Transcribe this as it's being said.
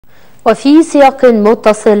وفي سياق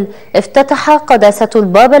متصل، افتتح قداسة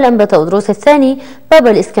البابا تواضروس الثاني باب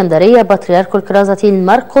الإسكندرية بطريرك الكرازة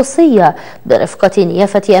المرقسية برفقة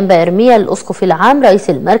نيافة أنبا إرميا الأسقف العام رئيس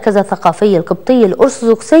المركز الثقافي القبطي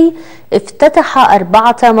الأرثوذكسي، افتتح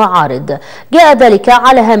 4 معارض. جاء ذلك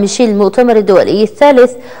على هامش المؤتمر الدولي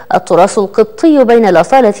الثالث التراث القبطي بين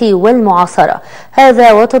الأصالة والمعاصرة.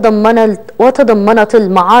 هذا وتضمنت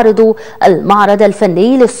المعارض المعرض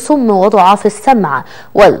الفني للصم وضعاف السمع،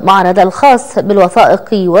 والمعرض الخاص بالوثائق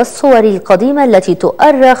والصور القديمة التي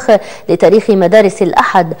تؤرخ لتاريخ مدارس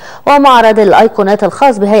الأحد، ومعرض الأيقونات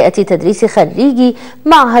الخاص بهيئة تدريس خريجي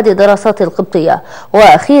معهد الدراسات القبطية،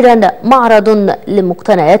 وأخيرا معرض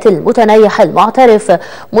لمقتنيات المتنيح المعترف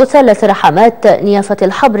مثلث رحمات نيافة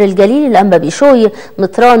الحبر الجليل الأنبا بشوي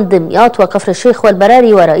مطران دمياط وكفر الشيخ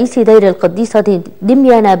والبراري ورئيس دير القديسة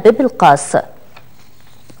دميانا بالقاس.